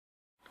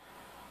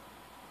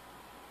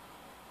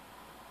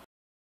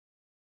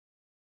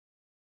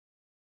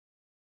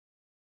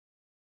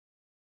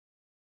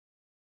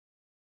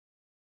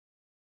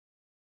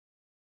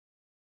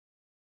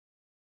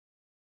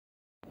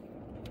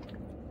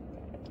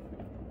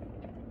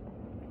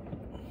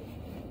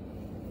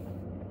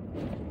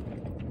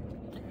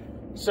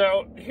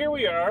So here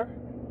we are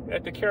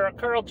at the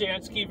Carl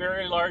Jansky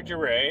Very Large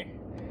Array.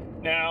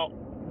 Now,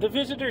 the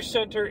visitor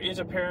center is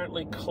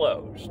apparently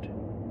closed.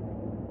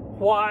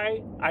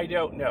 Why? I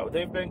don't know.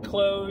 They've been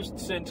closed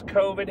since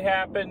COVID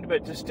happened,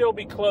 but to still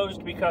be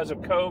closed because of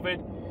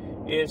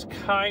COVID is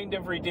kind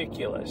of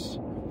ridiculous.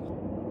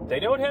 They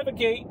don't have a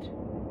gate.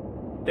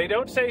 They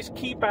don't say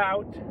keep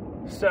out.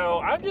 So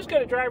I'm just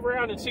going to drive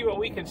around and see what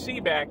we can see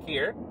back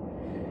here.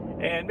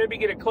 And maybe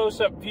get a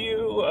close-up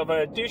view of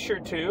a dish or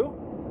two,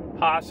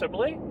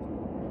 possibly.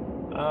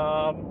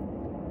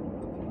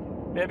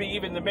 Maybe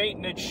even the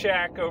maintenance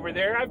shack over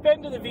there. I've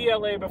been to the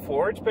VLA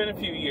before. It's been a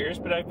few years,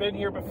 but I've been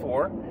here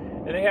before.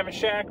 And they have a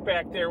shack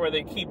back there where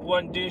they keep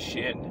one dish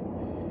in.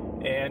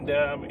 And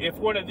if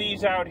one of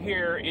these out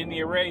here in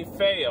the array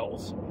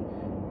fails,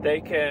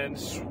 they can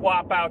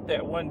swap out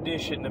that one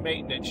dish in the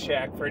maintenance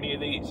shack for any of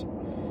these.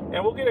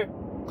 And we'll get a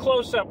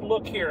close-up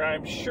look here,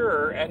 I'm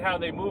sure, at how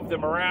they move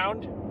them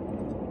around.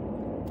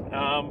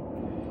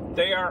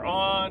 They are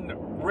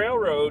on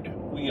railroad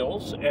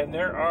wheels, and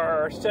there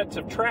are sets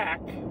of track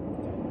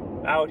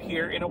out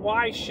here in a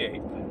Y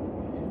shape.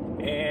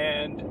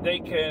 And they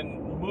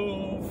can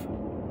move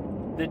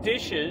the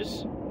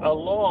dishes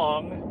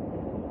along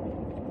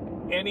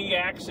any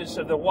axis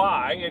of the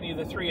Y, any of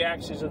the three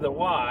axes of the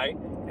Y,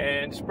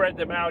 and spread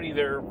them out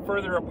either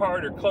further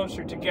apart or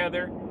closer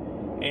together.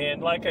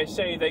 And like I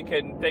say, they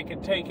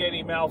can take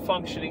any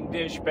malfunctioning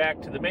dish back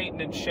to the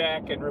maintenance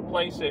shack and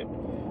replace it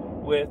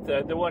with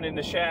the one in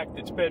the shack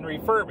that's been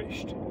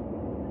refurbished.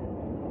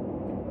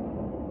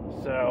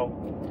 So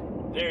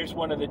there's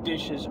one of the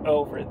dishes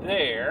over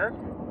there,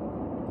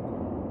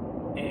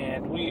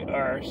 and we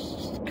are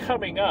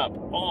coming up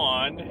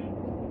on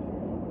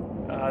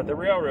the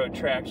railroad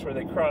tracks where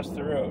they cross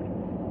the road.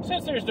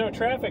 Since there's no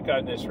traffic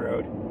on this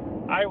road,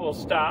 I will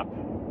stop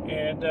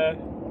and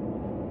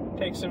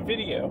take some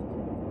video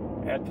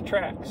at the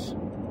tracks.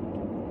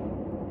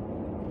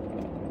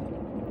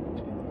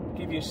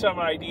 Give you some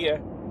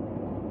idea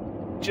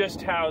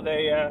just how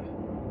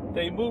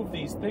they move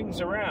these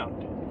things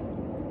around.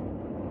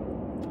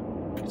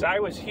 Because I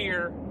was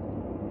here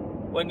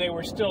when they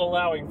were still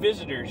allowing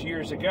visitors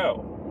years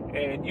ago,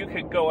 and you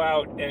could go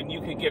out and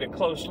you could get a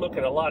close look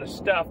at a lot of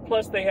stuff.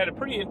 Plus they had a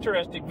pretty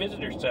interesting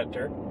visitor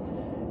center,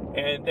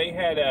 and they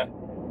had a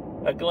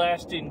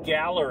glassed-in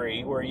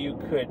gallery where you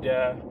could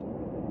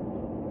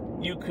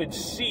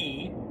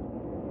see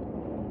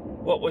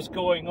what was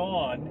going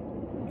on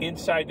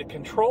inside the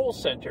control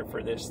center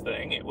for this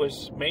thing. It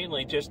was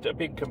mainly just a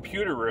big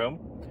computer room.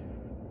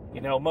 You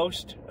know,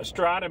 most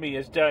astronomy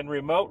is done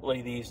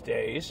remotely these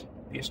days.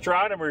 The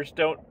astronomers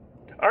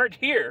aren't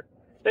here.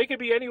 They could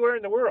be anywhere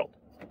in the world,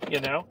 you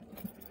know.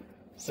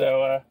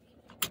 So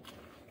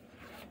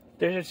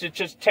there's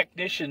just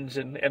technicians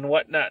and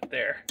whatnot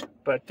there.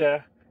 But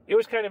it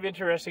was kind of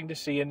interesting to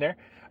see in there.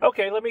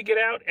 Okay, let me get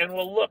out and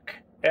we'll look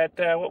at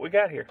what we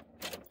got here.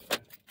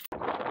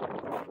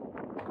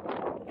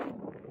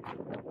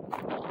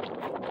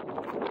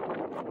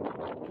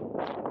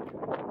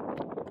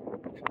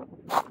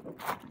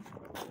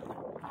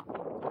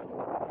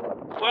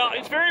 Well,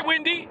 it's very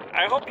windy.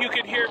 I hope you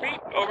can hear me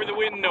over the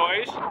wind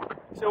noise.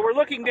 So we're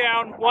looking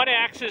down one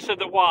axis of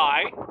the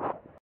Y.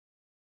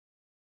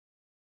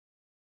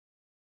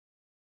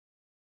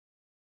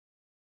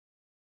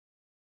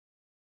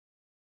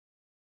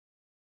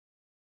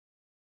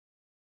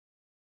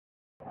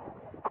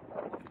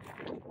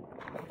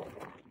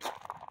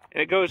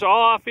 And it goes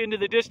off into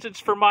the distance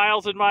for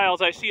miles and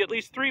miles. I see at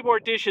least 3 more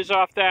dishes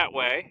off that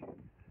way.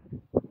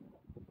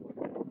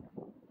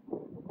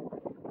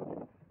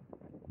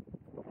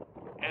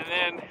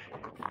 And then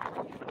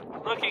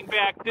looking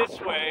back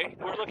this way,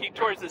 we're looking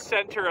towards the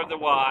center of the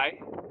Y.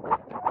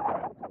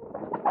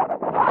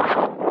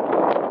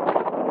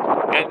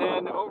 And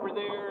then over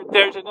there,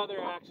 there's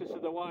another axis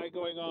of the Y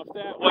going off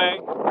that way.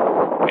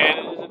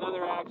 And there's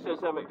another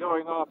axis of it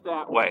going off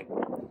that way.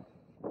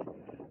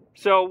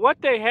 So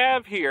what they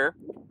have here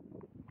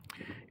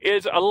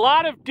is a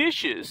lot of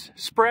dishes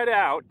spread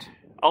out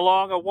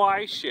along a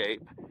Y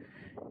shape.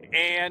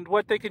 And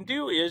what they can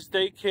do is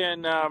they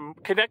can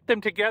connect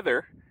them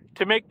together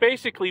to make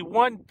basically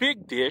one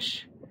big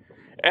dish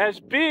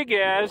as big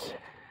as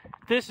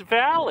this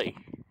valley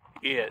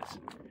is.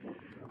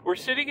 We're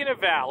sitting in a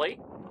valley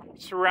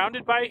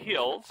surrounded by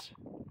hills.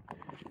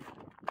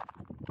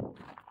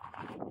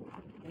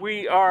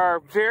 We are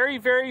very,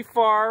 very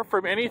far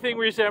from anything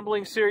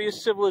resembling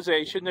serious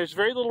civilization. There's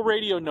very little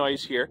radio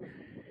noise here.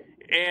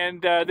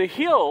 And the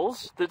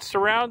hills that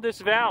surround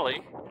this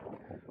valley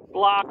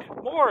block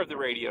more of the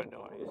radio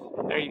noise.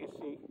 There you can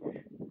see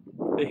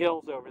the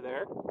hills over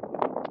there.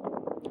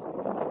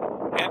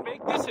 And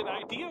make this an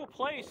ideal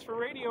place for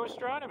radio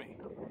astronomy.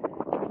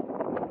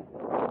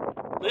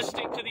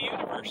 Listening to the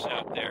universe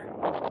out there.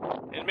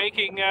 And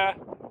making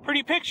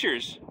pretty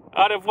pictures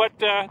out of what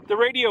the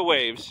radio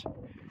waves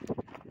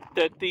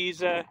that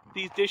these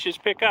dishes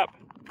pick up.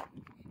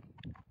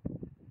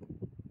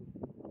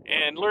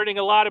 And learning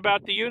a lot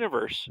about the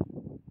universe.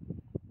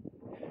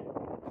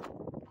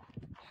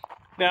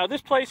 Now,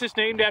 this place is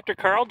named after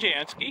Carl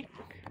Jansky.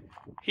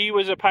 He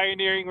was a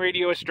pioneering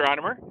radio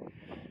astronomer.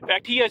 In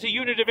fact, he has a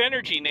unit of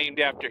energy named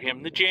after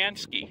him, the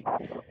Jansky.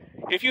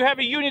 If you have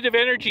a unit of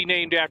energy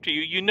named after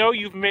you, you know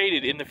you've made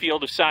it in the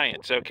field of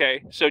science,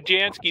 okay? So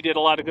Jansky did a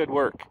lot of good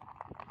work.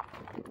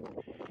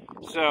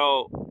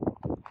 So,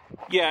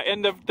 yeah,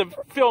 and the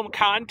film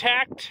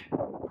Contact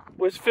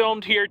was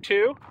filmed here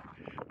too,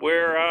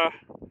 where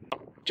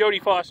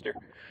Jodie Foster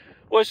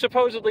was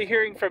supposedly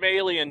hearing from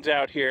aliens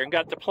out here and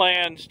got the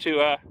plans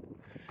to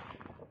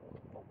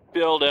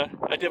build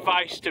a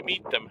device to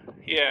meet them.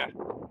 Yeah.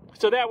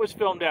 So that was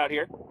filmed out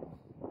here.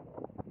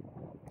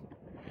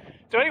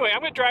 So anyway,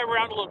 I'm going to drive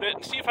around a little bit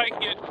and see if I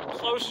can get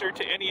closer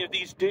to any of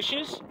these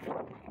dishes.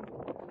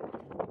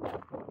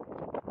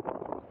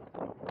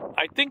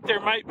 I think there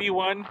might be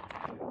one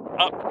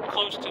up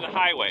close to the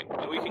highway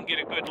that we can get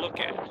a good look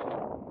at.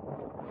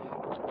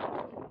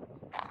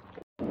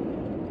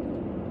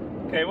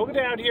 Okay, we'll go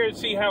down here and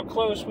see how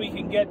close we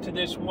can get to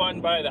this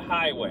one by the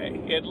highway.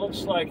 It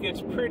looks like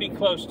it's pretty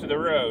close to the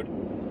road,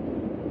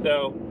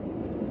 though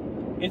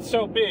it's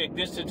so big,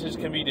 distances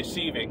can be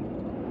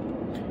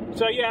deceiving.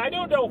 So yeah, I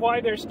don't know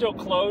why they're still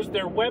closed.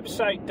 Their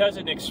website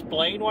doesn't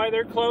explain why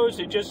they're closed.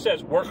 It just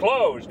says, we're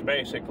closed,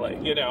 basically.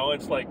 You know,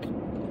 it's like,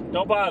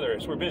 don't bother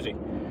us, we're busy.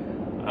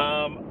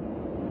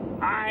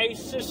 I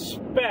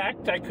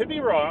suspect, I could be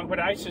wrong, but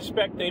I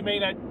suspect they may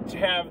not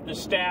have the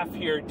staff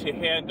here to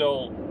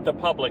handle the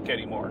public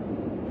anymore.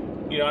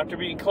 You know, after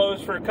being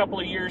closed for a couple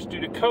of years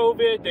due to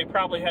COVID, they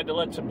probably had to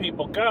let some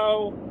people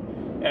go,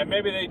 and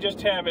maybe they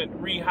just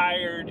haven't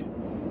rehired,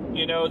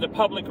 you know, the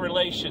public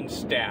relations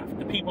staff,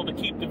 the people to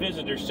keep the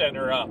visitor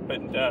center up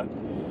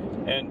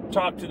and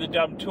talk to the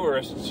dumb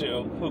tourists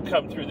who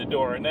come through the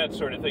door and that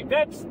sort of thing.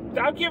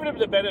 I'm giving them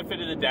the benefit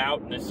of the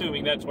doubt and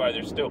assuming that's why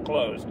they're still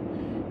closed.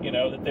 You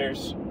know, that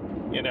there's,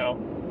 you know,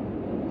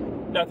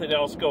 nothing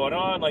else going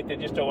on, like they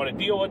just don't want to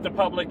deal with the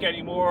public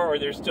anymore, or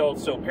they're still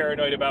so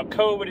paranoid about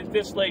COVID at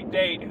this late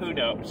date. Who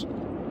knows?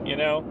 You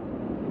know?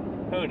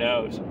 Who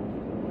knows?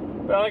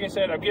 But like I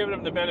said, I'm giving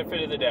them the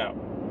benefit of the doubt.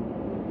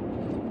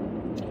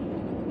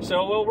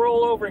 So we'll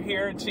roll over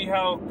here and see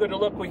how good a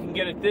look we can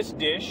get at this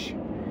dish.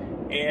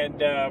 And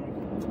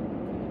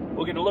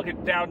we're going to look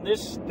at down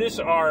this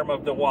arm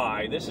of the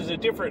Y. This is a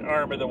different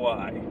arm of the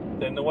Y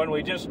than the one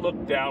we just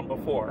looked down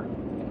before.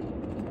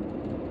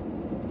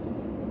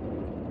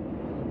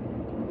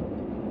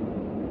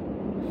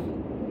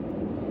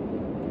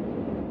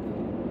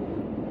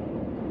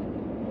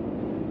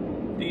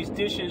 These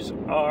dishes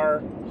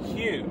are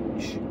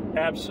huge,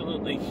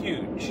 absolutely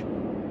huge.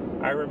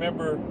 I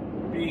remember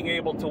being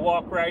able to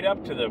walk right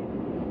up to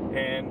them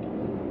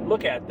and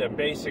look at them,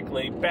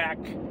 basically, back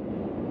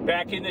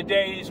in the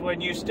days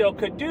when you still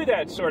could do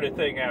that sort of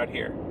thing out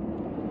here.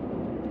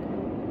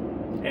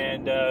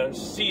 And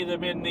see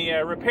them in the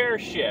repair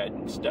shed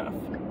and stuff.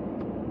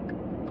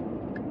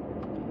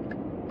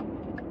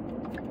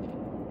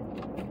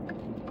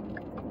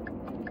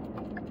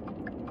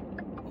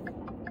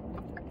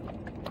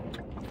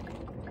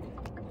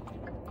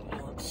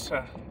 Let's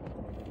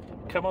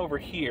come over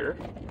here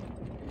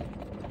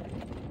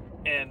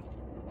and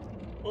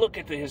look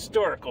at the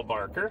historical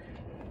marker.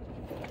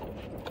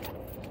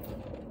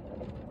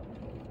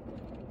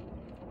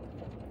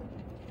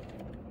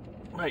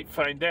 Might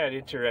find that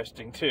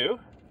interesting too.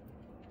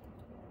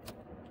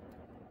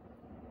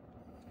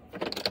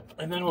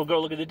 And then we'll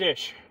go look at the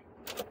dish.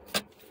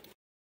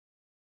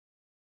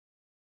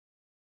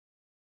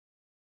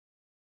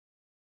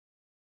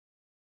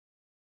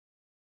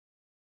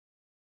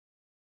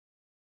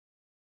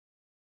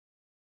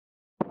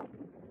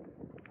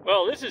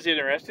 Well, this is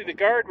interesting. The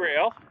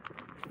guardrail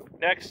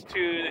next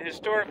to the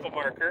historical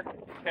marker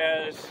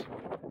has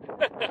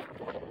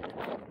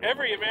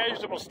every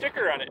imaginable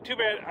sticker on it. Too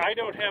bad I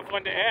don't have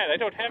one to add. I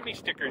don't have any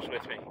stickers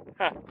with me.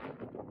 Huh.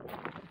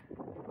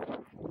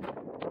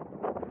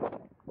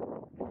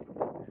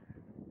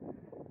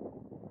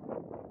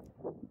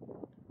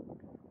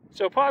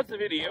 So pause the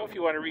video if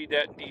you want to read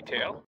that in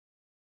detail.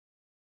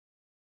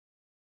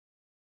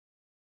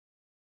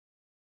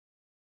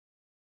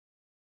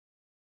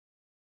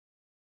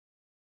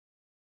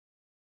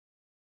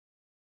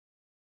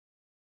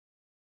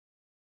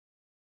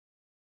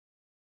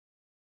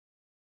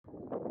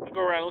 I'll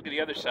go around and look at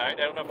the other side.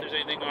 I don't know if there's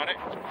anything on it.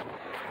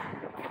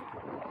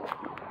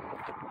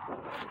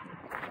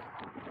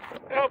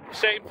 Oh,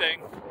 same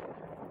thing.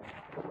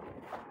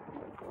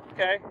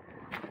 Okay.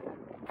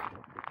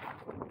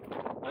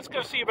 Let's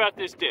go see about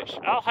this dish.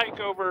 I'll hike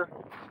over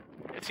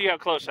and see how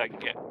close I can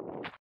get.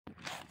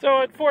 So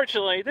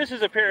unfortunately, this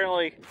is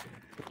apparently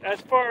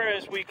as far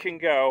as we can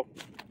go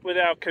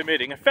without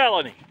committing a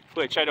felony,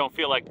 which I don't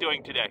feel like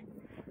doing today.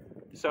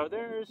 So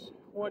there's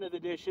one of the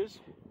dishes,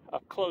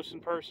 up close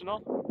and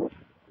personal,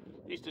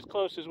 at least as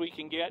close as we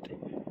can get.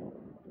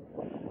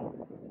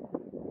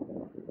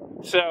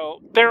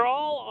 So they're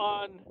all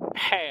on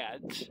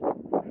pads,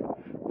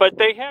 but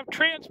they have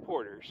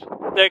transporters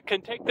that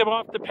can take them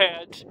off the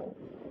pads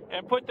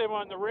and put them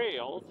on the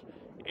rails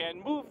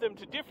and move them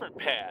to different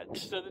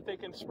pads so that they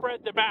can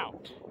spread them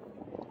out.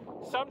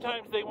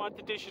 sometimes they want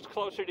the dishes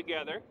closer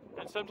together,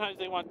 and sometimes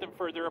they want them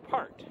further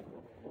apart,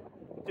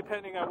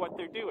 depending on what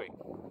they're doing.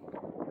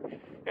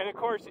 And of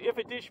course, if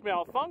a dish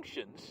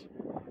malfunctions,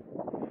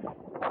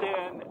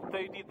 then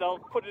they'll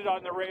put it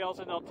on the rails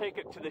and they'll take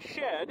it to the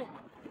shed,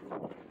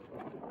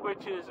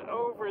 which is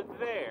over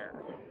there.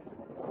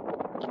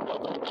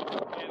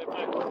 And if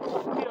I hold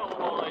still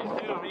while I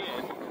zoom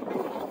in,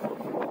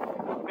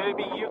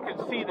 maybe you can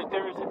see that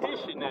there is a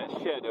dish in that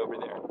shed over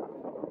there.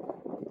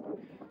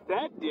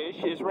 That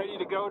dish is ready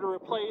to go to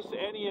replace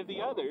any of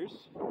the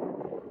others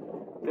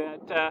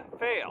that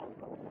fail.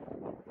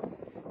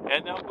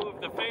 And they'll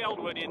move the failed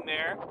one in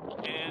there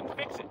and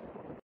fix it.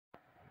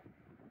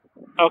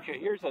 Okay,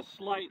 here's a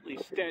slightly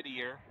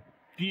steadier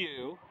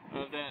view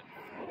of that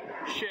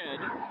shed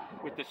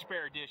with the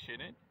spare dish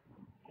in it.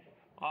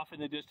 Off in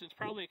the distance,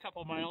 probably a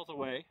couple miles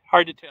away.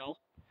 Hard to tell.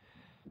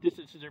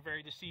 Distances are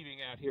very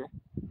deceiving out here.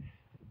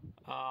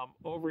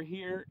 Over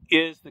here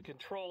is the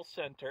control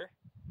center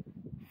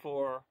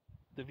for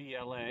the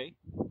VLA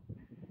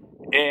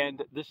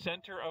and the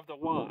center of the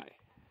Y.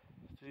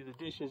 See, the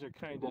dishes are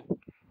kind of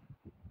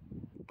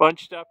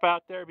bunched up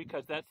out there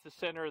because that's the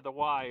center of the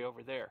Y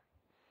over there.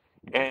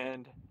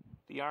 And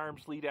the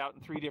arms lead out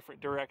in 3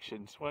 different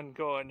directions. One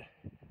going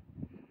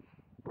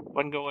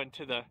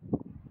to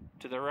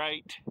the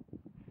right,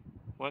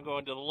 one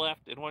going to the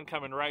left, and one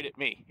coming right at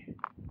me.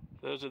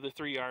 Those are the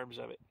 3 arms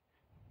of it.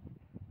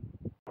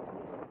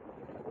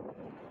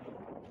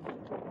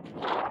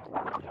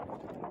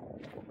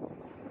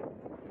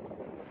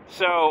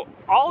 So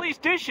all these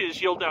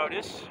dishes, you'll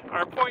notice,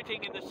 are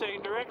pointing in the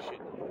same direction.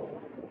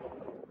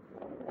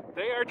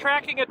 They are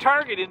tracking a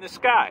target in the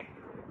sky,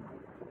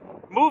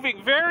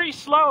 moving very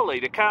slowly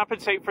to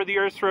compensate for the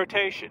Earth's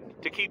rotation,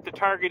 to keep the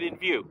target in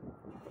view.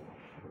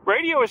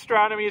 Radio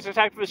astronomy is a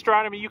type of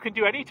astronomy you can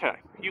do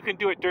anytime. You can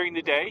do it during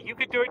the day, you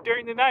can do it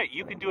during the night,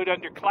 you can do it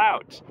under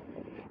clouds.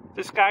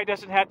 The sky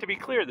doesn't have to be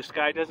clear, the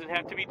sky doesn't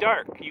have to be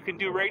dark. You can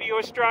do radio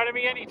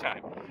astronomy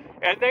anytime.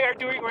 And they are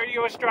doing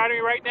radio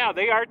astronomy right now.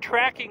 They are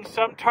tracking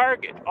some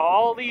target.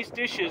 All these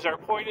dishes are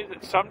pointed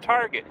at some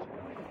target.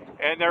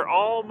 And they're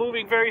all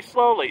moving very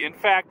slowly. In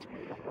fact,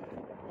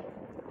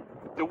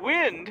 the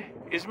wind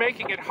is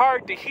making it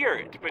hard to hear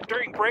it. But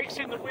during breaks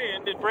in the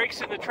wind and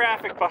breaks in the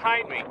traffic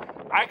behind me,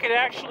 I could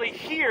actually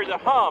hear the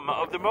hum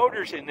of the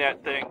motors in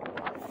that thing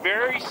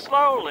very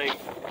slowly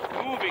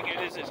moving it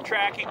as it's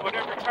tracking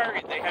whatever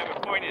target they have it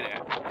pointed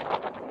at.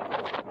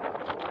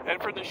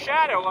 And for the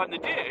shadow on the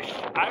dish,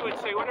 I would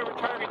say whatever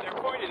target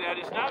they're pointed at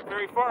is not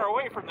very far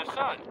away from the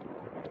sun.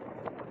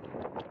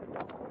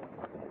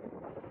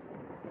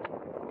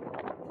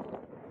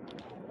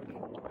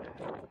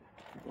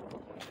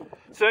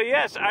 So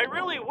yes, I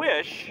really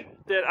wish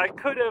that I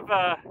could have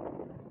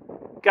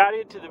got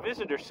into the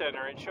visitor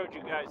center and showed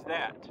you guys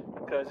that,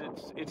 because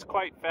it's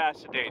quite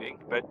fascinating.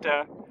 But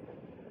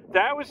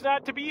that was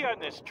not to be on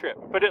this trip.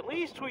 But at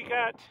least we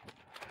got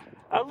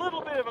a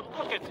little bit of a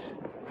look at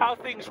how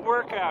things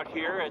work out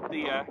here at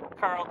the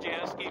Carl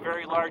Jansky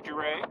Very Large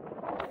Array.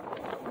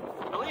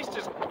 At least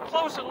as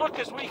close a look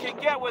as we can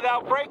get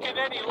without breaking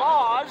any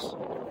laws.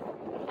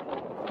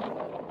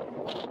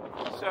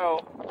 So,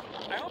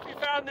 I hope you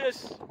found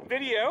this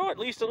video at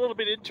least a little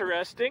bit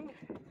interesting,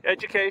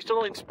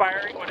 educational,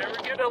 inspiring, whatever.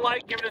 Give it a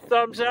like, give it a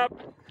thumbs up,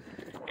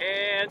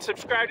 and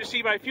subscribe to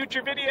see my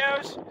future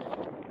videos.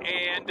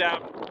 And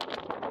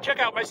check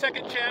out my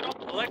second channel,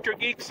 Electro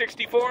Geek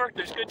 64.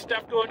 There's good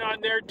stuff going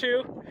on there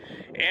too.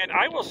 And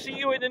I will see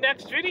you in the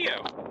next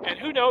video. And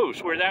who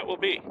knows where that will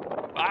be.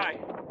 Bye.